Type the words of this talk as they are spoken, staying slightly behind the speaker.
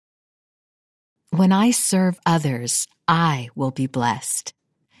When I serve others, I will be blessed.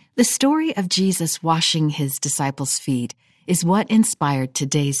 The story of Jesus washing his disciples' feet is what inspired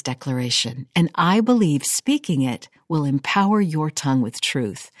today's declaration, and I believe speaking it will empower your tongue with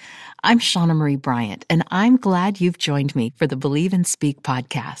truth. I'm Shauna Marie Bryant, and I'm glad you've joined me for the Believe and Speak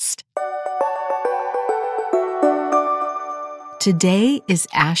podcast. Today is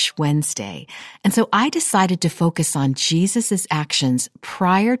Ash Wednesday, and so I decided to focus on Jesus' actions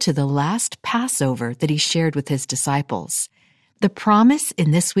prior to the last Passover that he shared with his disciples. The promise in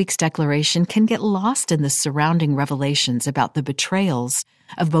this week's declaration can get lost in the surrounding revelations about the betrayals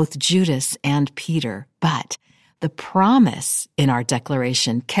of both Judas and Peter, but the promise in our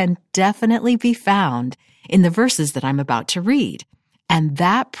declaration can definitely be found in the verses that I'm about to read. And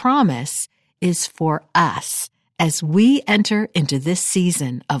that promise is for us as we enter into this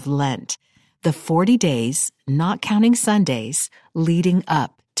season of Lent, the 40 days, not counting Sundays, leading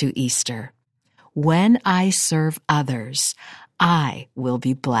up to Easter. When I serve others, I will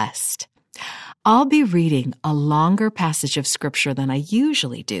be blessed. I'll be reading a longer passage of scripture than I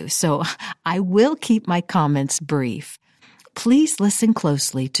usually do, so I will keep my comments brief. Please listen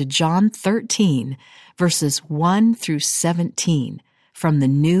closely to John 13, verses 1 through 17 from the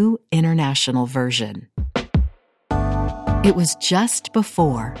New International Version. It was just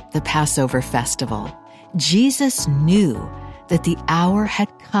before the Passover festival. Jesus knew that the hour had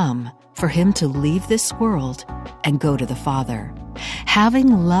come for him to leave this world and go to the Father.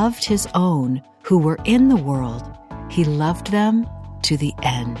 Having loved his own who were in the world, he loved them to the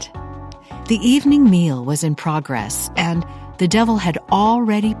end. The evening meal was in progress, and the devil had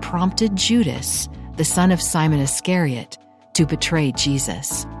already prompted Judas, the son of Simon Iscariot, to betray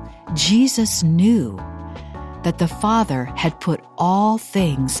Jesus. Jesus knew that the Father had put all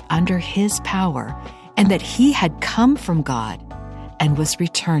things under his power and that he had come from God and was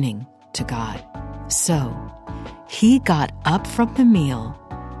returning to God. So, he got up from the meal,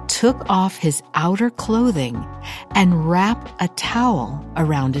 took off his outer clothing, and wrapped a towel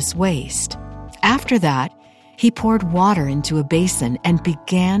around his waist. After that, he poured water into a basin and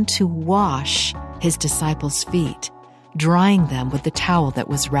began to wash his disciples' feet, drying them with the towel that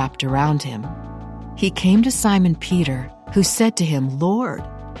was wrapped around him. He came to Simon Peter, who said to him, "Lord,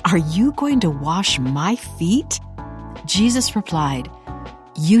 are you going to wash my feet?" Jesus replied,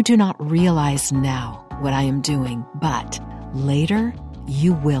 "You do not realize now what I am doing, but later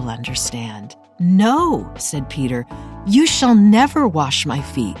you will understand." "No," said Peter, "you shall never wash my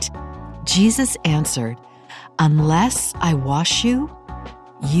feet." Jesus answered, "Unless I wash you,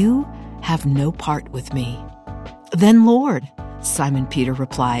 you have no part with me." "Then, Lord," Simon Peter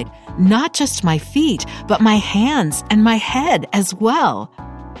replied, "not just my feet, but my hands and my head as well."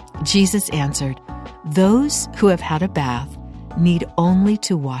 Jesus answered, "Those who have had a bath need only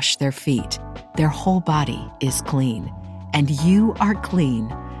to wash their feet. Their whole body is clean, and you are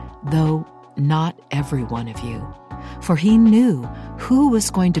clean, though not every one of you." For he knew who was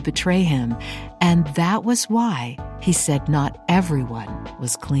going to betray him, and that was why he said not everyone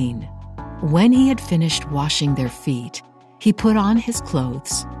was clean. When he had finished washing their feet, he put on his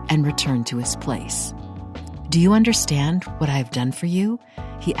clothes and returned to his place. "Do you understand what I have done for you?"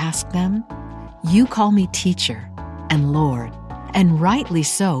 he asked them. "You call me teacher and Lord, and rightly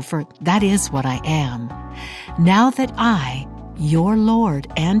so, for that is what I am. Now that I, your Lord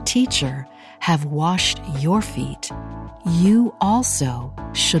and teacher, have washed your feet, you also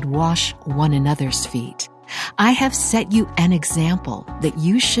should wash one another's feet. I have set you an example that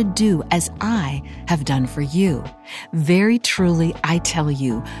you should do as I have done for you. Very truly, I tell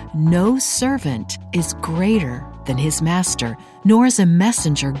you, no servant is greater than his master, nor is a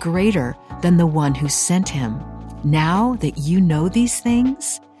messenger greater than the one who sent him. Now that you know these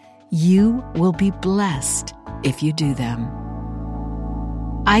things, you will be blessed if you do them."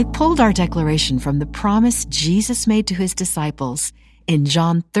 I pulled our declaration from the promise Jesus made to his disciples in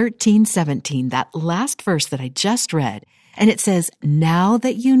John 13:17, that last verse that I just read, and it says, "Now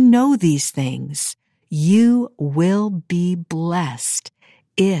that you know these things, you will be blessed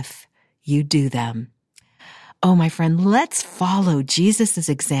if you do them." Oh, my friend, let's follow Jesus'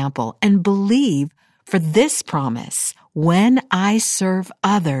 example and believe for this promise: when I serve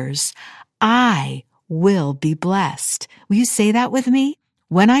others, I will be blessed. Will you say that with me?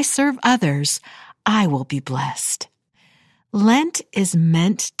 When I serve others, I will be blessed. Lent is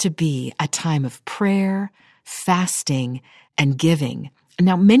meant to be a time of prayer, fasting, and giving.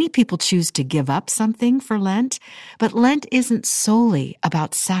 Now, many people choose to give up something for Lent, but Lent isn't solely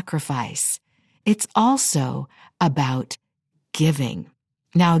about sacrifice. It's also about giving.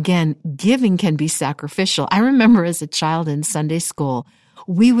 Now, again, giving can be sacrificial. I remember as a child in Sunday school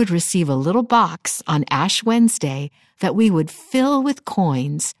we would receive a little box on Ash Wednesday that we would fill with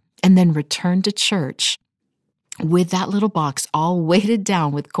coins and then return to church with that little box all weighted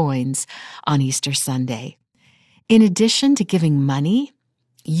down with coins on Easter Sunday. In addition to giving money,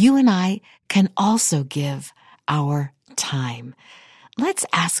 you and I can also give our time. Let's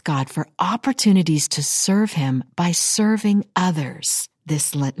ask God for opportunities to serve Him by serving others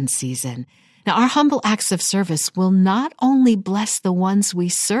this Lenten season. Now, our humble acts of service will not only bless the ones we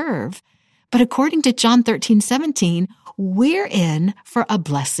serve, but according to John 13:17, we're in for a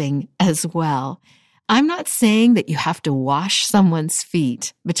blessing as well. I'm not saying that you have to wash someone's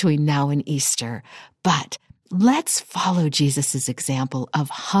feet between now and Easter, but let's follow Jesus' example of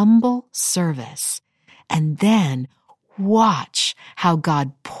humble service and then watch how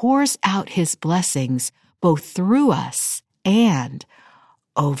God pours out His blessings both through us and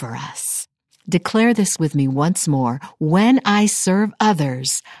over us. Declare this with me once more. When I serve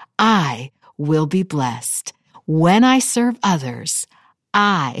others, I will be blessed. When I serve others,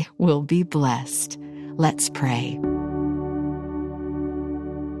 I will be blessed. Let's pray.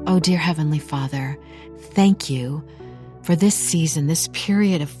 Oh, dear Heavenly Father, thank you for this season, this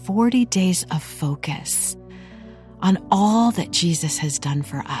period of 40 days of focus on all that Jesus has done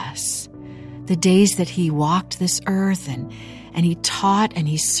for us. The days that He walked this earth and He taught and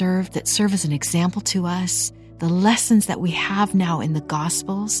He served that serve as an example to us, the lessons that we have now in the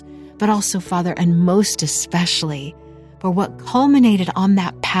Gospels, but also, Father, and most especially for what culminated on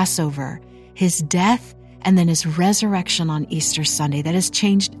that Passover, His death and then His resurrection on Easter Sunday that has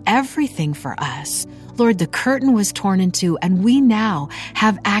changed everything for us. Lord, the curtain was torn in two, and we now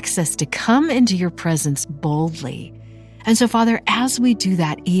have access to come into Your presence boldly. And so, Father, as we do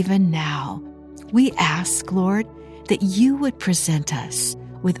that even now, we ask, Lord, that You would present us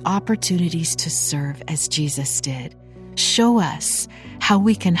with opportunities to serve as Jesus did. Show us how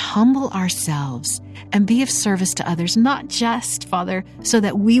we can humble ourselves and be of service to others, not just, Father, so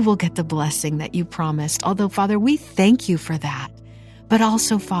that we will get the blessing that You promised, although, Father, we thank You for that, but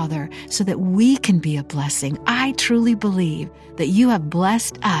also, Father, so that we can be a blessing. I truly believe that You have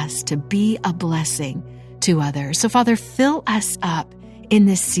blessed us to be a blessing to others. So, Father, fill us up in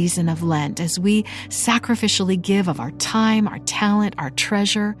this season of Lent as we sacrificially give of our time, our talent, our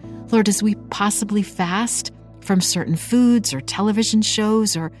treasure. Lord, as we possibly fast from certain foods or television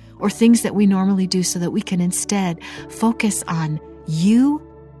shows or things that we normally do so that we can instead focus on You,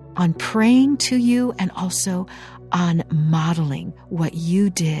 on praying to You, and also on modeling what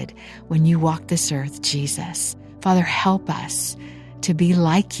You did when You walked this earth, Jesus. Father, help us to be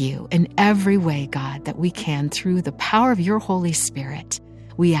like You in every way, God, that we can through the power of Your Holy Spirit.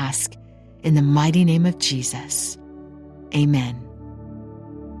 We ask in the mighty name of Jesus. Amen.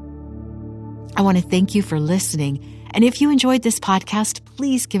 I want to thank you for listening. And if you enjoyed this podcast,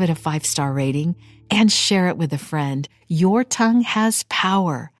 please give it a 5-star rating and share it with a friend. Your tongue has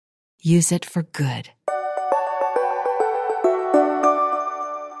power. Use it for good.